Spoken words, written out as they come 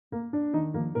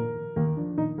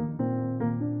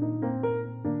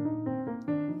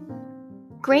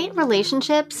Great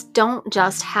relationships don't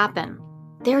just happen.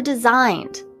 They're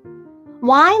designed.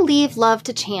 Why leave love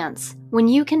to chance when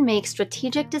you can make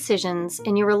strategic decisions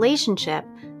in your relationship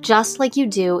just like you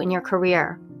do in your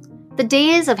career? The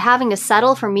days of having to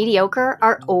settle for mediocre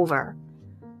are over.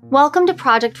 Welcome to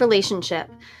Project Relationship.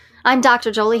 I'm Dr.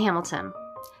 Jolie Hamilton.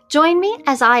 Join me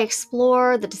as I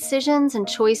explore the decisions and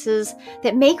choices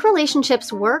that make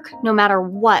relationships work no matter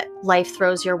what life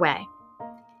throws your way.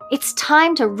 It's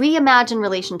time to reimagine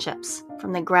relationships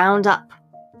from the ground up.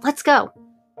 Let's go.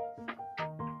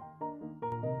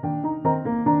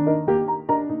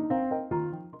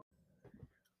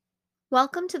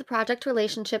 Welcome to the Project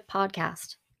Relationship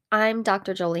Podcast. I'm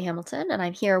Dr. Jolie Hamilton, and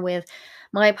I'm here with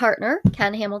my partner,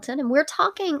 Ken Hamilton, and we're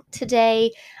talking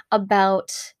today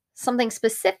about something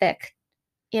specific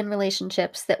in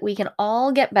relationships that we can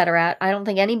all get better at. I don't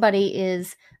think anybody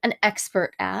is an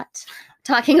expert at.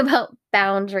 Talking about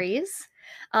boundaries.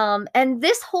 And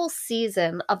this whole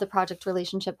season of the Project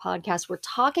Relationship Podcast, we're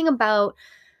talking about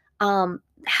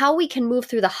how we can move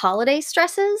through the holiday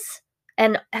stresses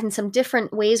and some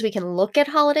different ways we can look at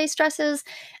holiday stresses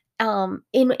in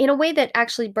a way that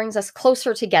actually brings us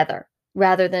closer together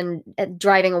rather than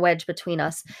driving a wedge between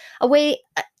us.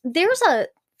 There's a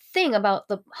thing about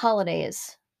the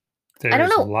holidays. I don't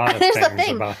know. A lot of There's a things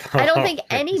thing. about the I don't think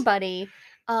holidays. anybody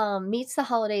meets the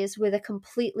holidays with a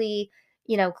completely,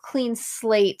 clean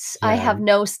slate. I Yeah. have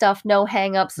no stuff, no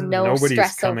hangups, no Nobody's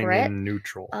stress coming over it. in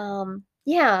neutral.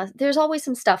 Yeah, there's always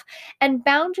some stuff. And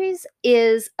boundaries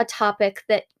is a topic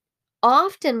that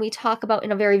often we talk about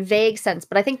in a very vague sense,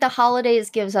 but I think the holidays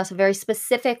gives us a very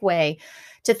specific way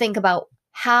to think about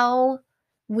how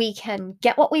we can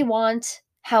get what we want,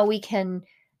 how we can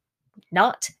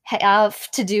not have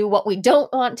to do what we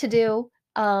don't want to do.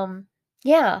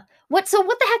 Yeah. What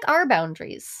the heck are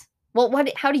boundaries? Well,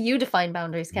 how do you define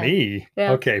boundaries, Ken? Me?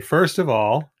 Yeah. Okay, first of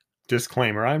all,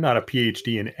 disclaimer, I'm not a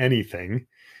PhD in anything.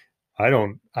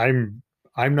 I'm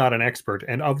not an expert.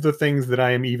 And of the things that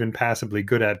I am even passably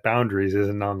good at, boundaries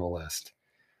isn't on the list.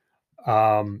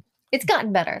 It's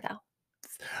gotten better though.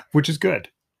 Which is good.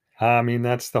 I mean,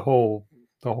 that's the whole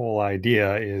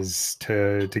idea is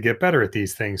to get better at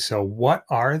these things. So what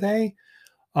are they?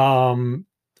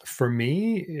 For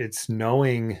me, it's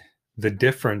knowing the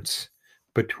difference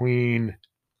between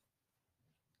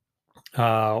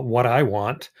what I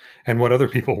want and what other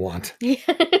people want.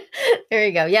 There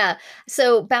you go. Yeah.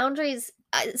 So boundaries.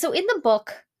 So in the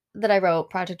book that I wrote,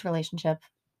 Project Relationship,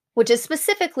 which is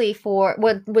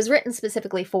what was written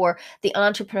specifically for the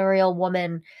entrepreneurial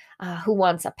woman who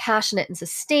wants a passionate and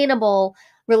sustainable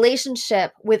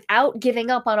relationship without giving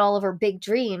up on all of her big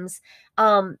dreams.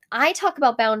 I talk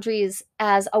about boundaries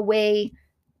as a way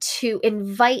to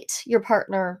invite your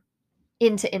partner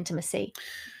into intimacy.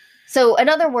 So in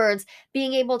other words,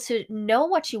 being able to know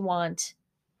what you want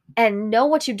and know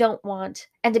what you don't want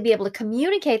and to be able to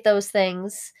communicate those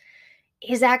things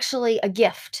is actually a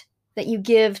gift that you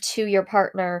give to your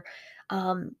partner.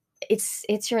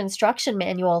 It's your instruction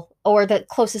manual or the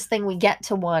closest thing we get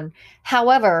to one.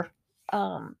 However,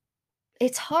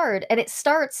 it's hard, and it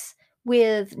starts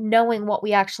with knowing what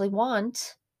we actually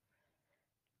want.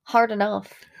 Hard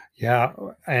enough. Yeah,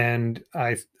 and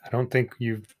I don't think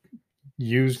you've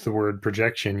used the word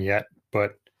projection yet,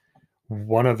 but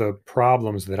one of the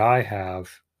problems that I have,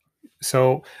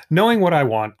 so knowing what I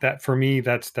want, that for me,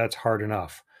 that's hard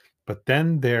enough. But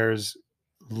then there's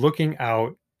looking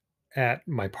out at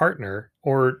my partner,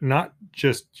 or not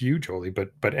just you, Jolie,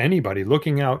 but anybody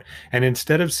looking out, and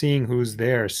instead of seeing who's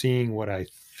there, seeing what I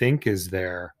think is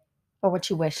there, or what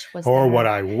you wish was or there. what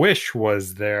I wish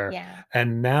was there. Yeah.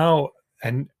 And now,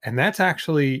 and that's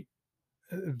actually,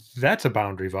 that's a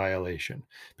boundary violation,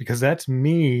 because that's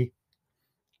me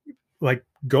like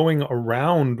going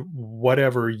around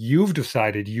whatever you've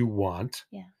decided you want,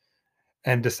 Yeah,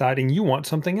 and deciding you want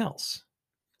something else.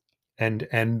 And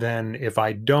then if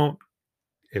I don't,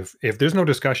 if there's no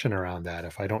discussion around that,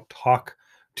 if I don't talk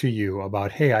to you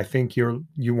about, hey, I think you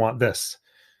want this,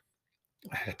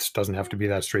 it doesn't have to be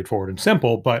that straightforward and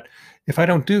simple, but if I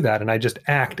don't do that and I just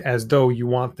act as though you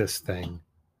want this thing,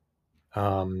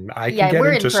 I can get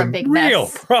we're into in for a some big real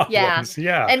mess. problems.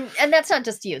 Yeah. And that's not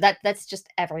just you. That's just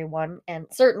everyone, and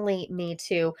certainly me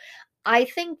too. I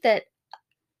think that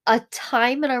a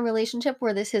time in our relationship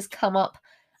where this has come up,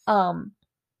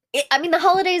 the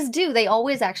holidays they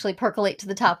always actually percolate to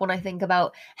the top when I think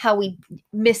about how we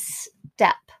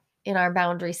misstep in our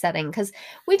boundary setting, because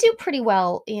we do pretty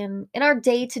well in our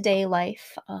day-to-day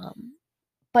life,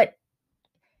 but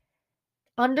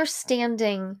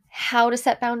understanding how to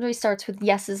set boundaries starts with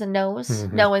yeses and nos,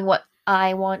 Mhm. knowing what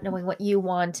I want, knowing what you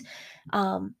want.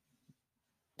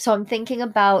 So I'm thinking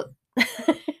about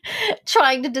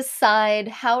trying to decide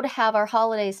how to have our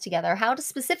holidays together, how to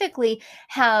specifically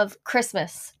have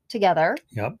Christmas together.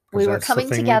 Yep, because We were that's the coming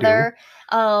thing we do. together.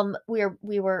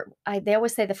 They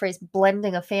always say the phrase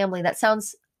blending a family. That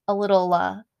sounds a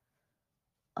little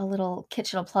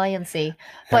kitchen appliancy,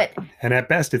 At, but and at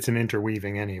best, it's an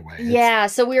interweaving anyway. It yeah,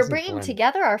 so we were doesn't bringing blend.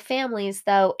 together our families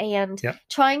though and Yep.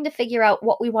 trying to figure out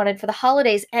what we wanted for the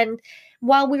holidays. And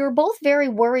while we were both very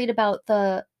worried about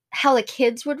the how the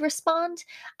kids would respond,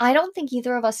 I don't think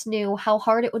either of us knew how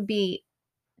hard it would be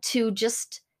to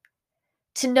just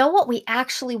to know what we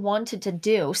actually wanted to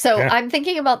do. So Yeah. I'm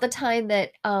thinking about the time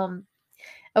that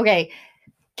okay,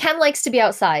 Ken likes to be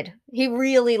outside. He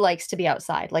really likes to be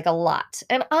outside, like a lot.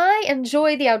 And I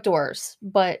enjoy the outdoors,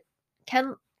 but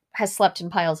Ken has slept in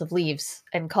piles of leaves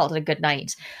and called it a good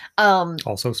night. Um,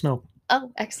 Also snow.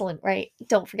 oh, excellent, right.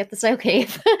 Don't forget the snow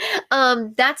cave.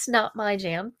 That's not my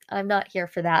jam. I'm not here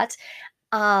for that.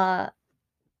 Uh,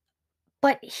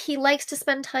 but he likes to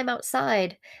spend time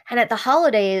outside, and at the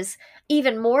holidays,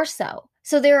 even more so.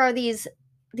 So there are these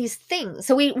things.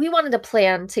 So we wanted to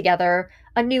plan together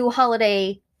a new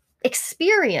holiday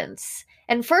experience.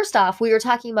 And first off, we were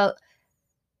talking about,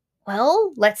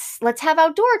 well, let's have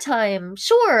outdoor time.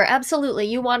 Sure, absolutely.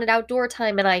 You wanted outdoor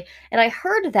time, and I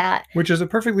heard that. Which is a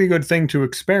perfectly good thing to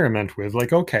experiment with.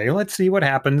 Like, okay, let's see what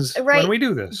happens when Right. we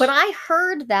do But this. I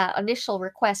heard that initial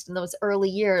request in those early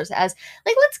years as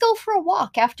like, let's go for a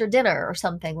walk after dinner or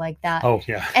something like that. Oh,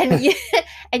 yeah. And you,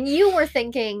 and you were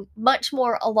thinking much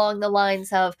more along the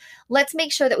lines of, let's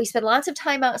make sure that we spend lots of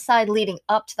time outside leading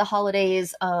up to the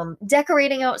holidays,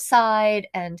 decorating outside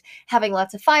and having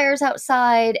lots of fires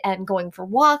outside and going for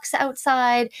walks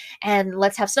outside. And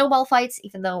let's have snowball fights,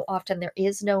 even though often there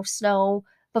is no snow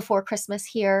before Christmas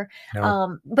here.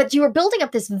 No. But you were building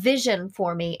up this vision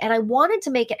for me, and I wanted to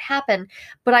make it happen.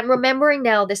 But I'm remembering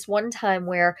now this one time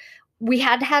where we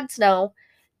had snow,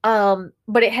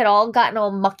 but it had all gotten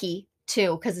all mucky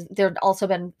too, because there'd also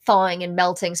been thawing and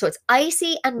melting. So it's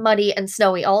icy and muddy and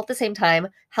snowy all at the same time.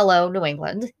 Hello, New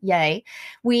England. Yay.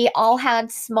 We all had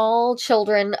small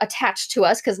children attached to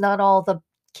us because not all the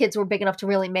kids were big enough to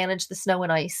really manage the snow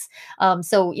and ice.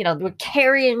 So, we're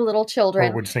carrying little Or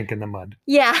children. would sink in the mud.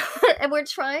 Yeah, and we're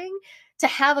trying to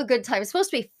have a good time. It's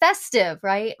supposed to be festive,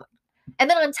 right? And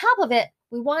then on top of it,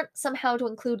 we want somehow to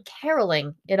include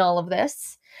caroling in all of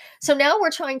this. So now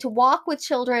we're trying to walk with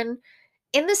children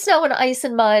in the snow and ice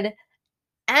and mud,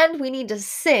 and we need to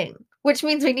sing, which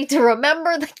means we need to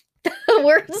remember the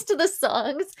words to the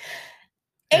songs.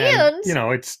 And,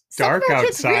 And it's some of dark our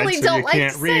kids outside, really so you don't like to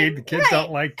can't read. The sing. kids Right.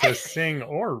 don't like to sing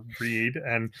or read.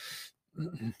 And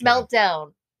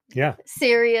Meltdown. yeah.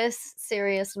 Serious,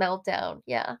 serious meltdown.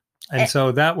 Yeah. And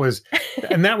so that was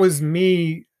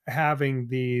me having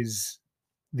these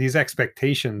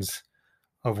expectations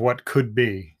of what could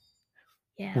be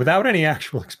Yeah. without any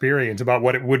actual experience about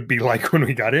what it would be like when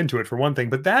we got into it, for one thing.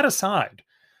 But that aside,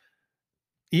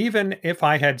 even if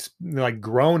I had like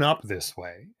grown up this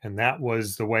way and that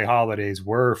was the way holidays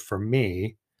were for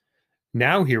me,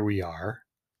 now here we are,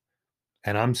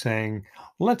 and I'm saying,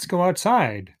 let's go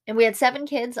outside. And we had 7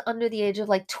 kids under the age of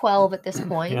like 12 at this Yep.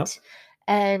 point.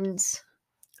 And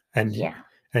And yeah,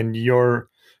 and your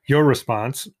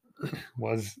response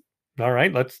was, all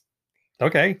right,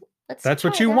 okay, let's that's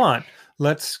what try you that. want.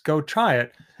 Let's go try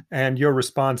it. And your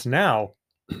response now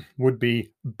would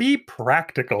be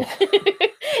practical.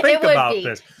 It Think would about be.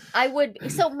 this. I would be.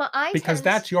 So I Because tend,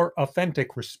 that's your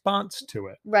authentic response to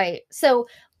it. right. So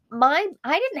I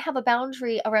didn't have a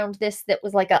boundary around this that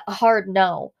was like a hard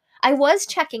no. I was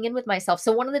checking in with myself.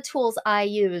 So one of the tools I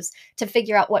use to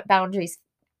figure out what boundaries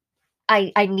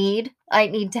I need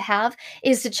to have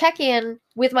is to check in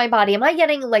with my body. Am I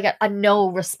getting like a no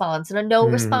response? And a no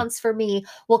Mhm. response for me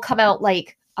will come out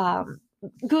like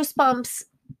goosebumps.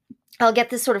 I'll get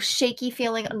this sort of shaky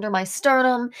feeling under my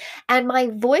sternum, and my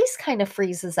voice kind of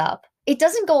freezes up. It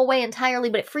doesn't go away entirely,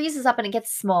 but it freezes up and it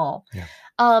gets small. Yeah.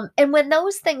 And when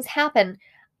those things happen,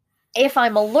 if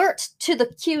I'm alert to the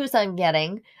cues I'm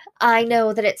getting, I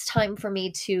know that it's time for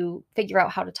me to figure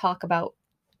out how to talk about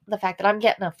the fact that I'm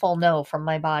getting a full no from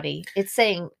my body. It's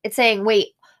saying, wait,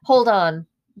 hold on,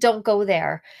 don't go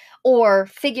there, or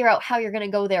figure out how you're going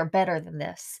to go there better than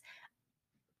this.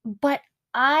 But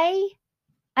I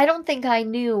I don't think I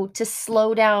knew to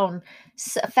slow down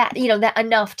that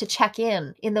enough to check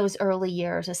in those early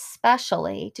years,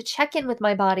 especially to check in with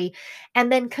my body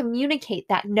and then communicate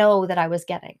that no that I was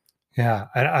getting. Yeah.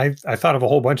 And I thought of a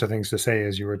whole bunch of things to say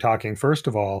as you were talking. First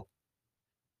of all,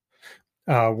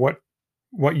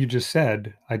 what you just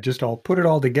said, I'll put it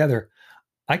all together.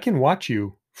 I can watch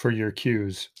you for your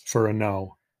cues for a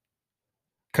no.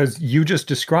 because you just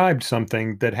described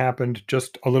something that happened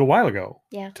just a little while ago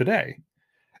Yeah. today.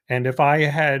 And if I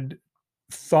had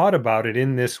thought about it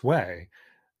in this way,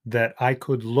 that I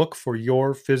could look for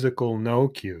your physical no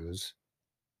cues,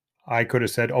 I could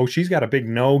have said, "Oh, she's got a big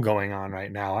no going on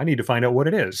right now. I need to find out what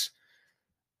it is."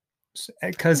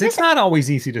 Because This it's not always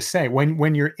easy to say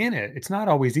when you're in it. It's not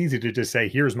always easy to just say,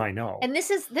 "Here's my no." and this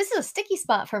is a sticky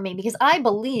spot for me because I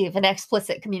believe in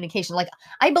explicit communication. Like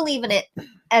I believe in it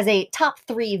as a top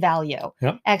 3 value,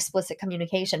 Yep. explicit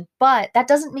communication. But that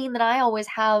doesn't mean that I always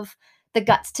have the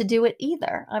guts to do it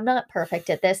either. I'm not perfect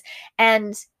at this.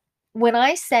 And when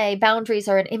I say boundaries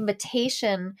are an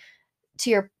invitation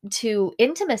to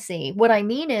intimacy, what I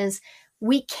mean is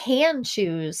we can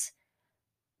choose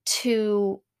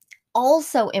to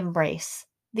also embrace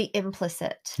the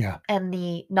implicit Yeah. and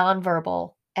the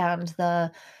nonverbal and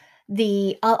the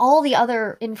all the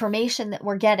other information that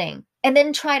we're getting, and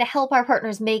then try to help our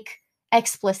partners make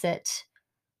explicit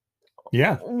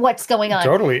Yeah. what's going on.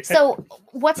 Totally. So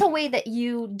what's a way that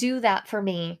you do that for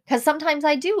me, because sometimes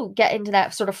I do get into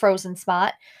that sort of frozen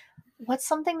spot. What's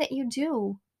something that you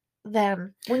do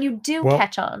then when you do Well,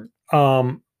 catch on?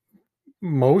 um,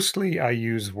 mostly I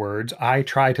use words. I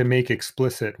try to make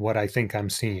explicit what I think I'm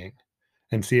seeing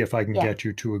and see if I can Yeah. get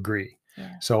you to agree.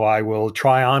 Yeah. So I will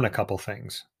try on a couple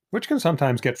things, which can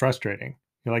sometimes get frustrating.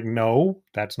 You're like, no,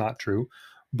 that's not true.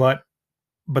 But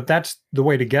that's the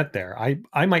way to get there.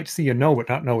 I might see a no, but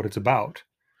not know what it's about.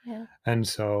 Yeah. And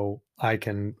so I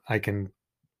can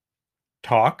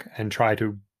talk and try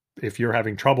to, if you're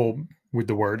having trouble with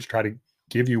the words, try to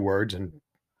give you words and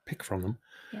pick from them.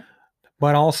 Yeah.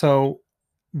 But also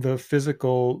the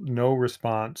physical no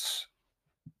response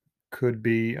could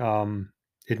be,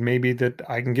 it may be that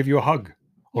I can give you a hug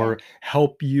Yeah. or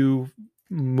help you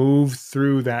move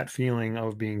through that feeling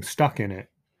of being stuck in it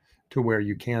to where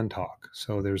you can talk.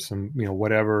 So there's some,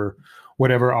 whatever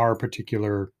our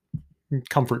particular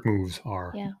comfort moves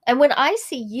are. Yeah. And when I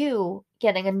see you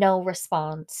getting a no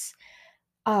response,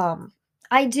 um,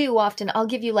 I do often I'll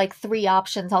give you like 3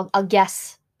 options. I'll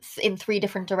guess in 3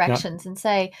 different Yeah. directions and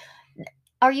say,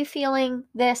 "Are you feeling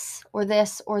this or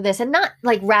this or this?" And not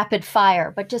like rapid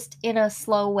fire, but just in a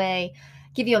slow way,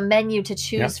 give you a menu to Yeah.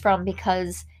 choose from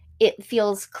because it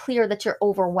feels clear that you're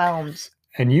overwhelmed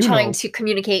And trying to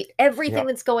communicate yeah. everything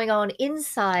that's going on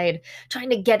inside, trying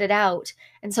to get it out.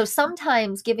 And so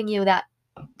sometimes giving you that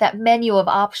menu of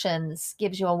options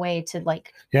gives you a way to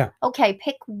like, Yeah. okay,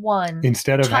 pick one,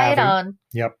 Instead of try it having, on.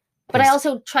 yep. But I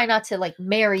also try not to like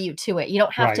marry you to it. You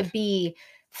don't have to Right. be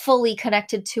fully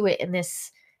connected to it in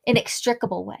this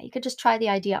inextricable way. You could just try the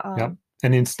idea Yep. on And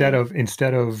and instead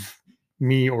see. of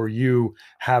me or you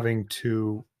having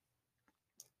to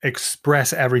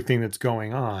express everything that's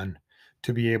going on,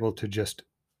 to be able to just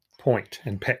point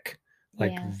and pick,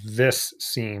 like, Yeah. this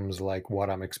seems like what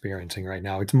I'm experiencing right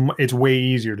now. It's way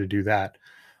easier to do that.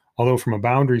 Although from a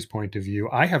boundaries point of view,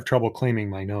 I have trouble claiming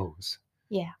my no's,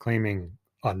 Yeah. claiming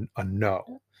a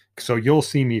no. So you'll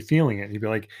see me feeling it. You'll be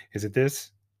like, is it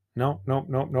this? No, nope,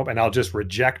 nope, nope. And I'll just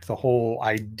reject the whole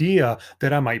idea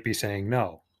that I might be saying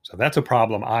no. So that's a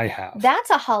problem I have. That's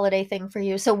a holiday thing for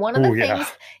you. So one of the Oh, yeah. things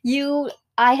you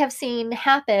I have seen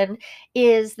happen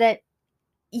is that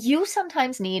you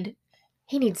sometimes need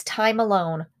he needs time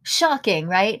alone. Shocking,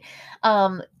 right?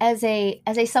 As a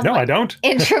No, I somewhat don't.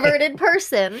 introverted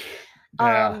person,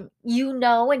 Yeah. you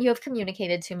know and you have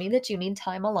communicated to me that you need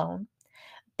time alone.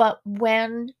 But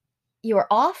when you're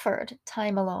offered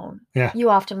time alone, Yeah. you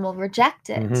often will reject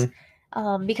it,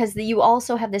 Hmm. because you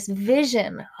also have this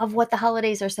vision of what the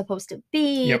holidays are supposed to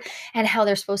be Yep. and how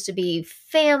they're supposed to be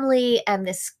family and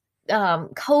this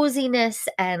coziness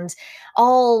and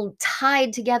all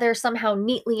tied together somehow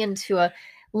neatly into a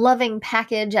loving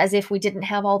package as if we didn't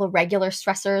have all the regular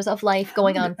stressors of life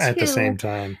going on At the too. same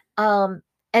time. Um,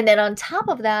 and then on top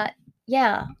of that,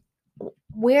 yeah,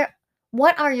 where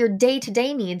what are your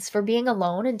day-to-day needs for being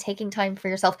alone and taking time for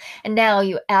yourself? And now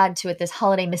you add to it this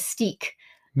holiday mystique.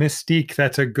 Mystique,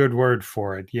 that's a good word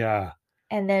for it. Yeah.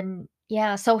 And then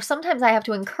yeah, so sometimes I have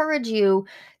to encourage you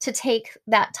to take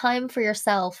that time for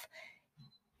yourself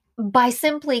by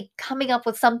simply coming up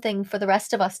with something for the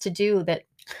rest of us to do that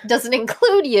doesn't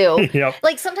include you. Yep.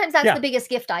 Like sometimes that's the Yeah. biggest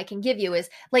gift I can give you is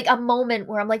like a moment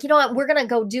where I'm like, you know what, we're gonna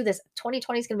go do this.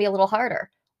 2020 is gonna be a little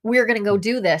harder. We're gonna go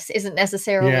do this isn't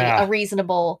necessarily a Yeah.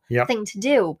 reasonable Yep. thing to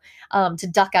do, to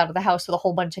duck out of the house with a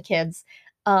whole bunch of kids.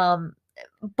 Um,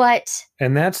 but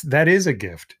And that is a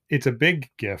gift. It's a big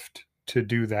gift to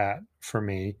do that for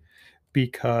me,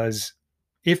 because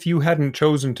if you hadn't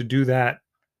chosen to do that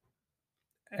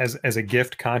as a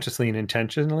gift consciously and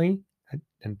intentionally,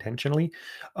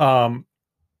 um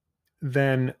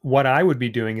then what I would be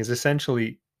doing is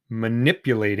essentially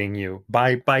manipulating you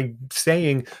by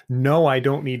saying no, I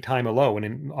don't need time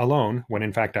alone when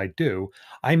in fact I do.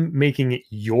 I'm making it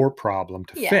your problem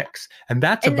to Yeah. fix, and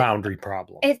that's a And boundary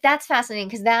problem. that's fascinating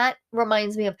because that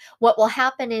reminds me of what will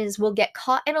happen is we'll get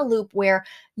caught in a loop where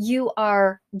you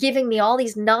are giving me all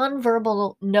these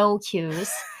nonverbal no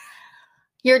cues.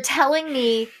 You're telling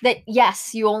me that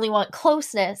yes, you only want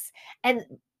closeness, and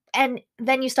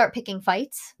then you start picking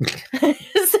fights.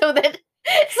 so that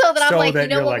I'm So like, you that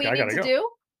know you're what like, we I need gotta to go. do?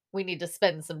 We need to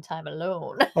spend some time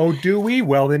alone. Oh, do we?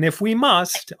 Well, then if we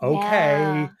must, Yeah.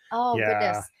 okay. Oh Yeah,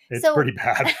 goodness. it's So, pretty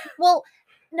bad. well,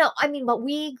 no, I mean, but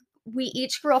we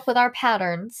each grew up with our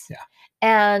patterns, Yeah.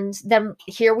 and then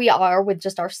here we are with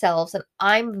just ourselves. And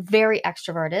I'm very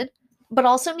extroverted, but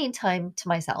also need time to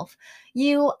myself.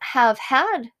 You have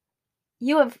had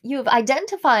you have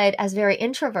identified as very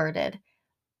introverted,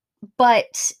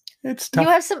 but It's you tough,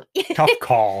 have some tough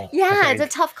call, I yeah, it's a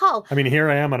think. tough call. I mean, here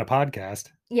I am on a podcast.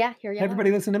 Yeah, here you Everybody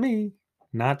are. listen to me.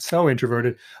 Not so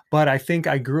introverted, but I think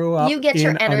I grew up You get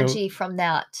your in I know energy from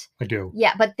that. I do.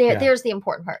 Yeah, but Yeah. there's the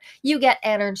important part. You get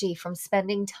energy from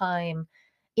spending time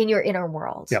in your inner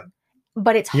world. Yep.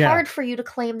 But it's Yeah, hard for you to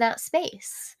claim that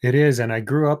space. it is. And I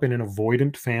grew up in an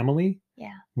avoidant family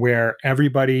Yeah. where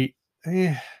everybody,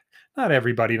 not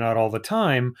everybody, not all the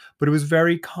time, but it was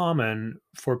very common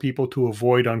for people to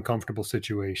avoid uncomfortable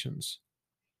situations.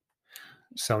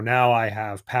 So now I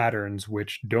have patterns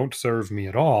which don't serve me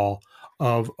at all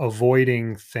of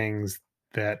avoiding things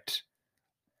that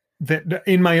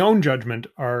in my own judgment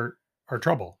are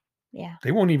trouble. Yeah.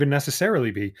 They won't even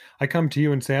necessarily be. I come to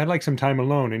you and say I'd like some time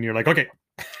alone and you're like, "Okay."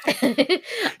 Yeah,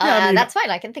 I mean, That's fine.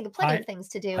 I can think of plenty I of things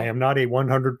to I do. am not a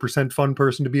 100% fun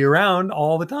person to be around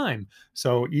all the time.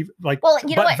 So even like Well, you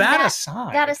know but what? that That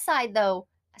aside, aside though,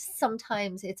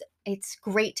 sometimes it's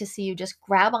great to see you just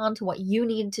grab onto what you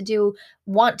need to do,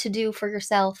 want to do for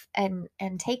yourself and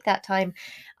take that time.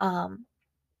 Um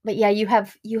but yeah, you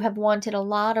have wanted a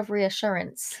lot of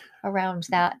reassurance around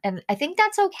that, and I think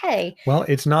that's okay. well,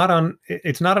 it's not an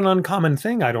uncommon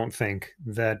thing, I don't think,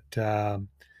 that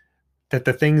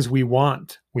the things we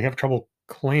want, we have trouble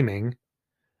claiming.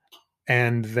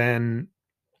 And then,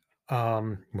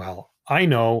 well, I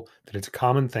know that it's a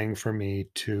common thing for me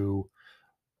to,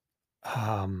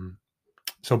 um,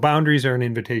 so boundaries are an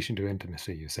invitation to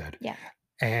intimacy, you said. Yeah.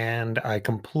 And I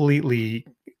completely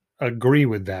agree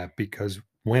with that because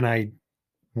when I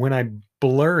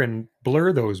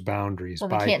blur those boundaries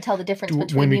When we by can't tell the difference when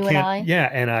between we you and can't, I.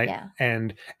 yeah, Yeah.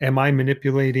 and am I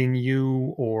manipulating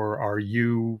you or are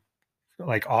you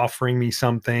like offering me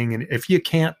something? And if you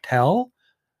can't tell,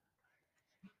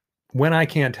 when I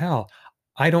can't tell,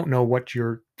 I don't know what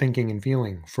you're thinking and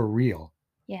feeling for real.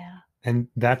 Yeah. And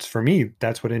that's for me,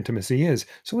 that's what intimacy is.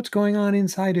 So what's going on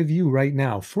inside of you right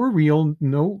now? For real,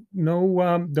 no,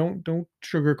 no, don't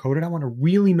sugarcoat it. I want to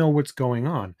really know what's going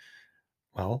on.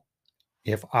 Well,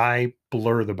 if I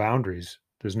blur the boundaries,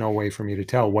 there's no way for me to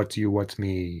tell what's you, what's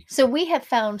me. So we have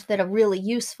found that a really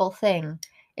useful thing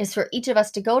is for each of us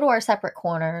to go to our separate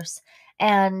corners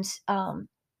and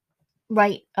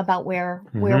write about where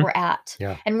Hmm. we're at,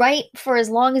 Yeah. and write for as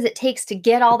long as it takes to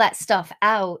get all that stuff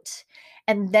out,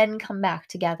 and then come back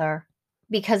together.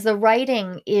 Because the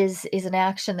writing is an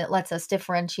action that lets us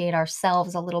differentiate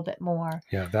ourselves a little bit more.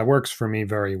 Yeah, that works for me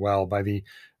very well. By the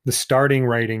starting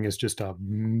writing is just a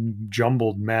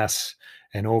jumbled mess,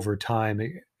 and over time,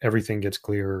 everything gets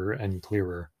clearer and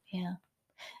clearer. Yeah.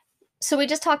 So we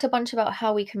just talked a bunch about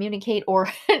how we communicate or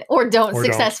or don't Or don't.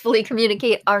 successfully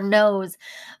communicate our no's,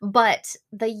 but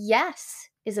the yes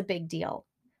is a big deal.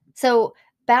 So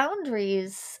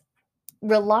boundaries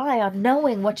rely on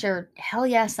knowing what your hell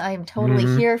yes, I am totally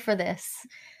Hmm. here for this.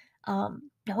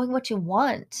 Knowing what you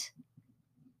want.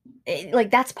 Like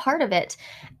that's part of it.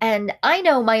 And I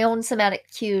know my own somatic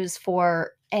cues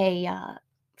for a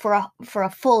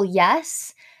full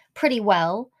yes pretty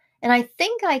well. And I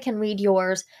think I can read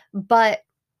yours, but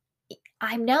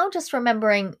I'm now just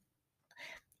remembering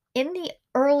in the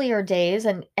earlier days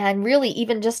and really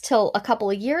even just till a couple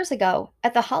of years ago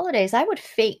at the holidays, I would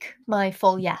fake my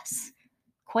full yes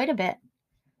quite a bit.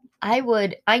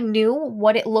 I knew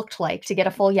what it looked like to get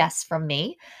a full yes from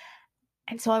me.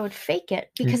 And so I would fake it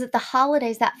because at the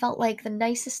holidays that felt like the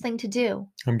nicest thing to do.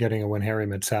 I'm getting a When Harry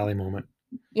Met Sally moment.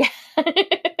 Yeah.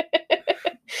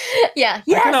 Yeah. I can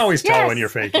Yes. always tell when you're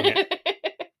Yes. faking it.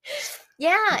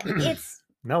 Yeah, it's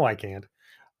No, I can't.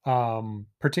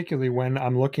 Particularly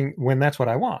when that's what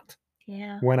I want.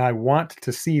 yeah. When I want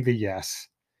to see the yes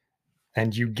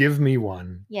and you give me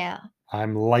one, Yeah.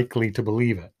 I'm likely to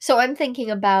believe it. So I'm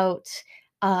thinking about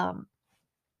um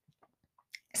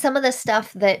some of the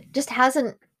stuff that just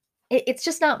hasn't, it's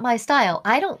just not my style.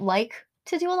 I don't like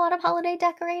to do a lot of holiday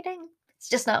decorating. It's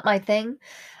just not my thing.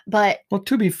 But Well,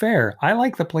 to be fair, I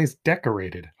like the place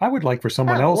decorated. I would like for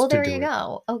someone oh, else well, to there do you it.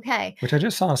 go. Okay. Which I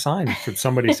just saw a sign for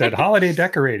somebody said holiday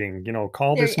decorating,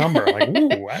 call There this number. Like,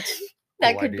 ooh, that's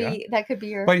a cool idea. that could be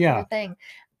But your yeah, thing.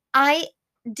 I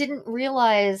didn't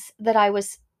realize that I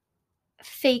was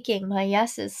faking my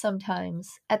yeses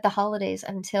sometimes at the holidays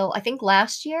until I think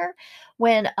last year,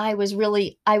 when I was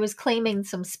claiming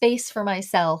some space for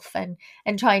myself and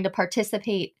trying to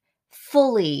participate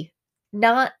fully,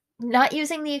 not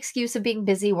using the excuse of being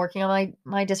busy working on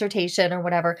my dissertation or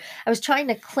whatever. I was trying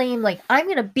to claim, like, I'm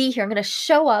going to be here. I'm going to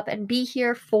show up and be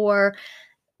here for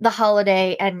the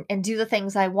holiday and do the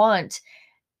things I want.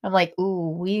 I'm like,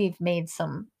 "Ooh,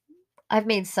 I've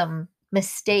made some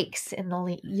mistakes in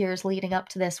the years leading up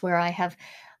to this where I have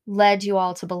led you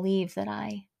all to believe that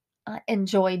I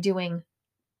enjoy doing,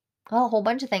 well, a whole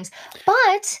bunch of things.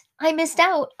 But I missed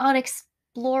out on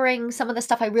exploring some of the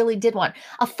stuff I really did want.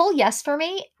 A full yes for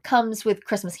me comes with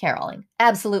Christmas caroling.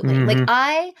 Absolutely. Like, hmm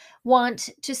I want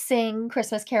to sing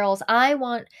Christmas carols. I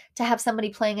want to have somebody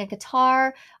playing a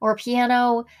guitar or a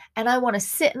piano, and I want to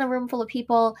sit in a room full of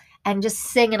people and just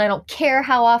sing. And I don't care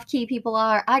how off key people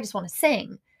are. I just want to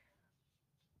sing.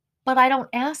 But I don't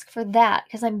ask for that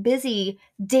because I'm busy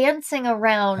dancing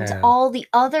around yeah, all the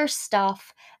other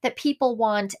stuff that people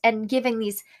want and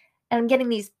and I'm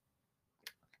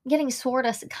getting sort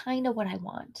of kind of what I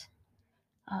want.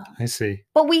 I see.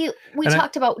 But we And I,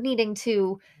 talked about needing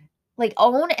to, like,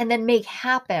 own and then make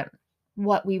happen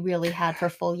what we really had for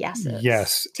full yeses,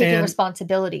 yes, taking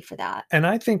responsibility for that. and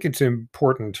I think it's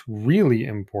important, really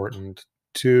important,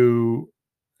 to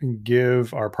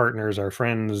give our partners, our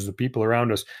friends, the people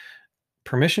around us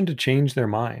permission to change their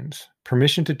minds,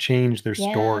 permission to change their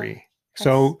Yeah, story. that's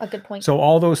So a good point. so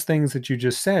all those things that you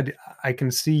just said, I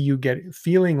can see you get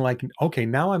feeling like, okay,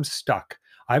 now I'm stuck.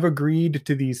 I've agreed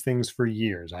to these things for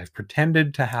years. I've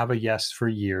pretended to have a yes for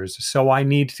years, so I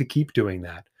need to keep doing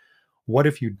that. What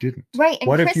if you didn't? Right, and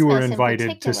What if you were Christmas in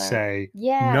invited to particular. say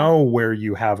Yeah. no where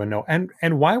you have a no? And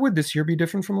why would this year be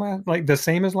different from last, like the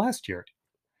same as last year?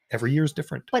 Every year is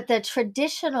different. But the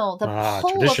Ah,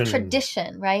 pull of tradition.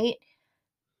 tradition, right?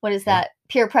 What is Yeah. that?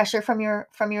 Peer pressure from your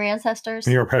ancestors,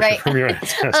 Your pressure right? from your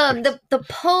ancestors. The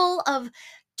pull of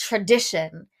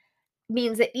tradition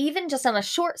means that even just on a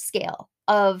short scale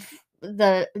of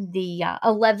the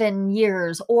 11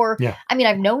 years, or Yeah. I mean,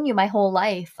 I've known you my whole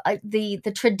life. The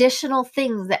traditional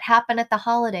things that happen at the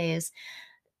holidays,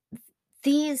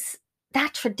 these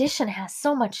that tradition has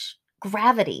so much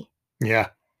gravity, Yeah.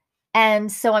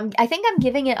 and so I think I'm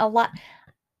giving it a lot.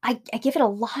 I give it a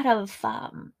lot of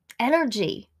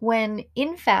energy when,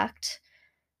 in fact,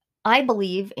 I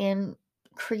believe in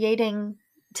creating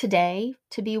today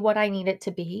to be what I need it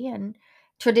to be, and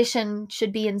tradition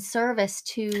should be in service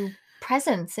to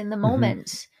presence in the hmm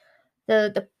moment.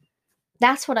 The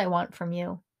That's what I want from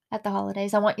you at the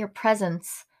holidays. I want your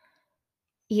presence,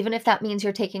 even if that means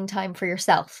you're taking time for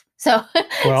yourself. So, so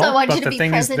I Well, want you but to the be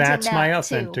thing is, present in that's my that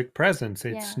too. authentic presence.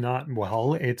 It's Yeah. not,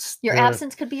 well, it's Your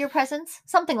absence could be your presence,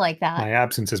 something like that. my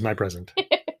absence is my present.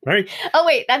 Right? Oh,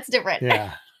 wait, that's different.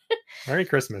 Yeah. Merry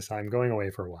Christmas. I'm going away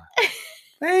for a while.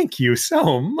 Thank you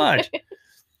so much.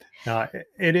 Now,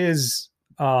 it is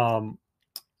um,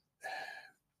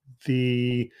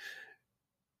 the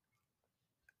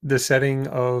the setting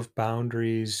of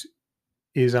boundaries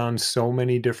is on so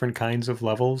many different kinds of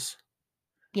levels,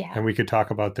 Yeah. and we could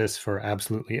talk about this for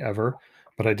absolutely ever.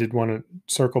 But I did want to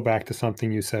circle back to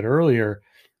something you said earlier,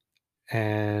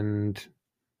 and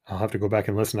I'll have to go back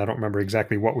and listen. I don't remember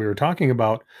exactly what we were talking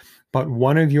about, but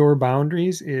one of your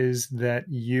boundaries is that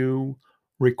you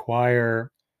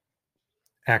require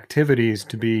activities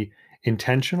to be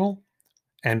intentional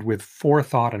and with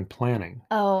forethought and planning.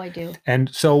 Oh, I do.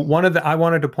 And so I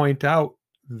wanted to point out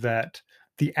that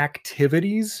the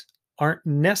activities aren't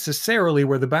necessarily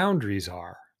where the boundaries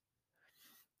are.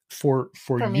 For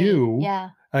For me, you, yeah.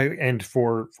 and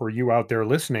for you out there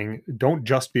listening, don't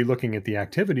just be looking at the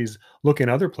activities. Look in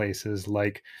other places.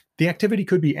 Like, the activity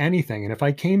could be anything, and if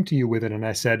I came to you with it and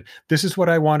I said, this is what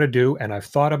I want to do, and I've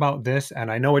thought about this,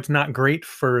 and I know it's not great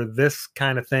for this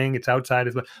kind of thing, it's outside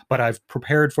of, but I've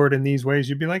prepared for it in these ways,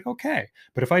 you'd be like, okay.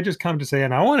 But if I just come to say,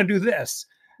 and I want to do this,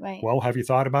 Right. well, have you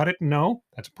thought about it? No,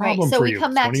 that's a Right. problem So for we you.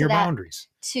 come It's one back of to your boundaries.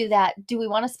 do we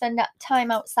want to spend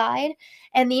time outside?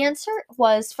 And the answer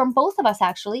was, from both of us,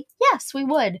 actually, yes, we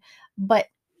would. But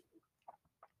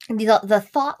the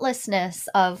thoughtlessness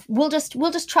of, we'll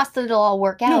just trust that it'll all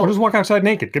work No, out. just walk outside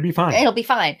naked. Could be fine. It'll be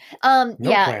fine. No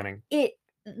Yeah, planning. it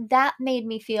that made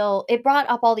me feel, it brought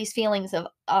up all these feelings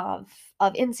of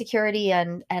insecurity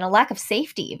and a lack of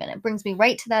safety even. It brings me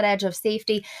right to that edge of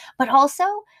safety, but also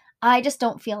I just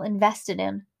don't feel invested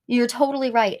in. You're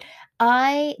totally right.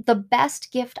 The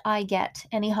best gift I get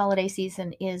any holiday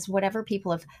season is whatever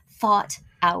people have thought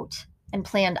out and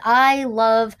planned. I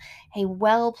love a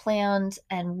well-planned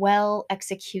and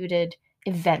well-executed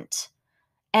event.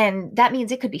 And that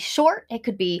means it could be short, it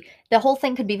could be, the whole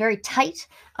thing could be very tight.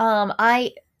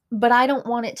 I But I don't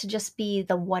want it to just be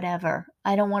the whatever.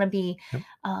 I don't want to be Yep.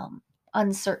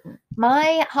 uncertain.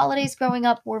 My holidays growing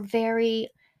up were very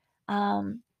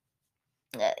um,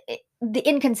 the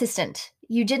inconsistent.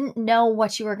 You didn't know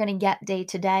what you were going to get day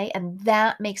to day, and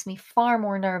that makes me far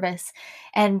more nervous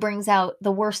and brings out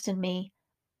the worst in me.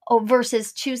 Oh,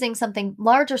 versus choosing something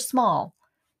large or small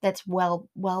that's well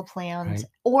planned, Right.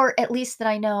 or at least that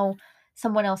I know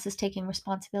someone else is taking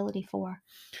responsibility for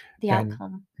the And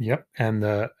outcome. yep,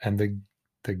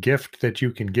 the gift that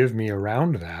you can give me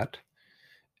around that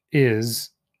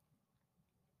is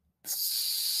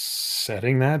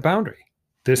setting that boundary.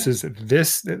 This Yeah. is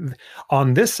this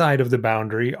On this side of the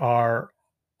boundary are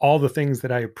all the things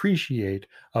that I appreciate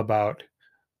about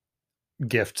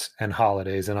gifts and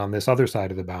holidays, and on this other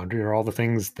side of the boundary are all the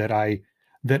things that I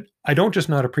don't just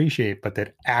not appreciate, but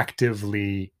that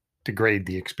actively degrade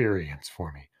the experience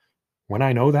for me. When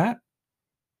I know that,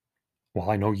 well,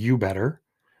 I know you better,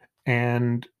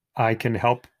 and I can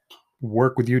help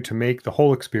work with you to make the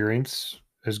whole experience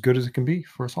as good as it can be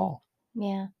for us all.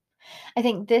 Yeah. I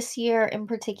think this year in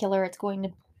particular, it's going to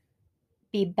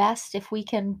be best if we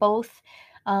can both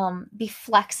be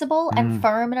flexible and Mm,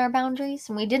 firm in our boundaries.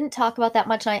 And we didn't talk about that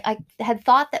much. And I had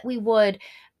thought that we would,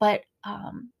 but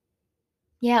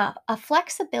yeah, a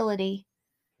flexibility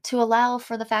to allow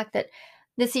for the fact that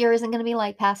this year isn't going to be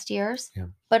like past years, yeah,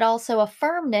 but also a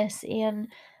firmness in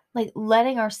like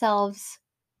letting ourselves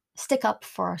stick up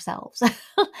for ourselves.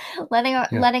 yeah,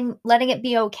 Letting it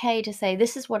be okay to say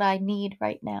this is what I need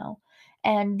right now.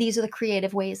 And these are the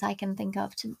creative ways I can think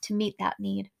of to meet that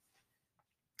need.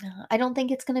 I don't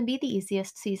think it's going to be the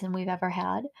easiest season we've ever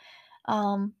had.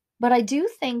 But I do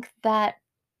think that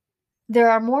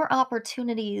there are more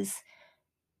opportunities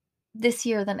this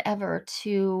year than ever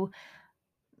to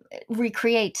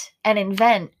recreate and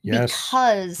invent yes.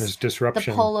 because There's the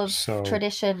disruption, pull of so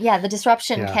tradition, yeah, the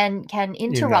disruption yeah, can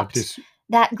in that interrupt dis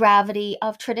that gravity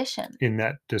of tradition, in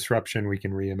that disruption, we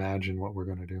can reimagine what we're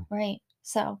going to do. right?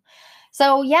 So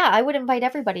yeah, I would invite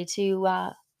everybody to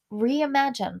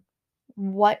reimagine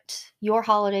what your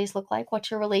holidays look like,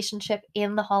 what your relationship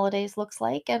in the holidays looks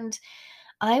like, and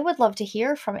I would love to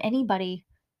hear from anybody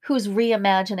who's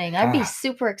reimagining. I'd be Ah,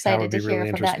 super that would excited to be hear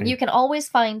really from that. And you interesting. can always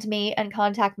find me and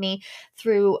contact me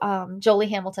through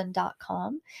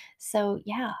joliehamilton.com. So,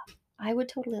 yeah, I would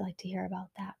totally like to hear about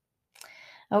that.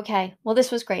 Okay. Well,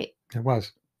 this was great. It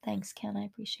was. Thanks, Ken. I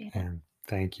appreciate it. And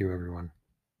thank you, everyone.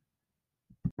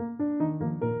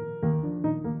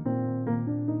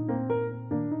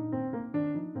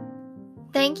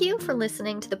 Thank you for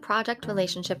listening to the Project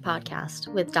Relationship Podcast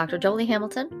with Dr. Jolie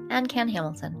Hamilton and Ken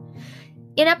Hamilton.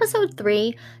 In episode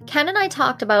 3, Ken and I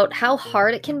talked about how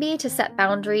hard it can be to set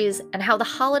boundaries and how the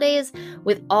holidays,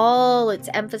 with all its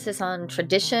emphasis on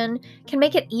tradition, can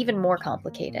make it even more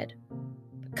complicated.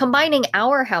 Combining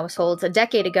our households a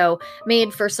decade ago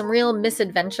made for some real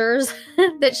misadventures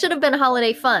that should have been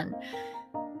holiday fun.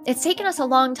 It's taken us a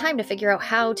long time to figure out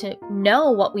how to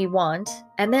know what we want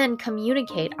and then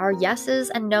communicate our yeses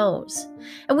and nos.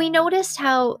 And we noticed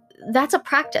how that's a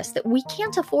practice that we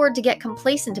can't afford to get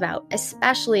complacent about,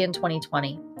 especially in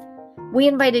 2020. We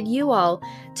invited you all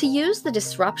to use the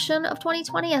disruption of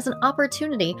 2020 as an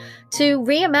opportunity to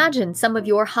reimagine some of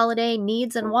your holiday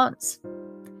needs and wants.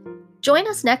 Join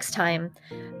us next time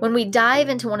when we dive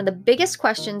into one of the biggest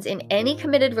questions in any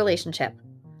committed relationship.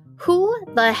 Who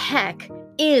the heck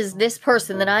is this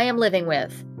person that I am living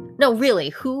with? No, really,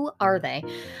 who are they?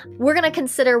 We're going to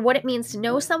consider what it means to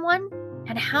know someone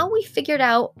and how we figured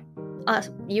out,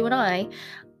 you and I,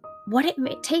 what it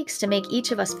takes to make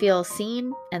each of us feel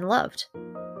seen and loved.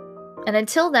 And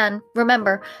until then,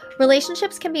 remember,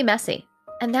 relationships can be messy,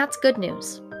 and that's good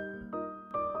news.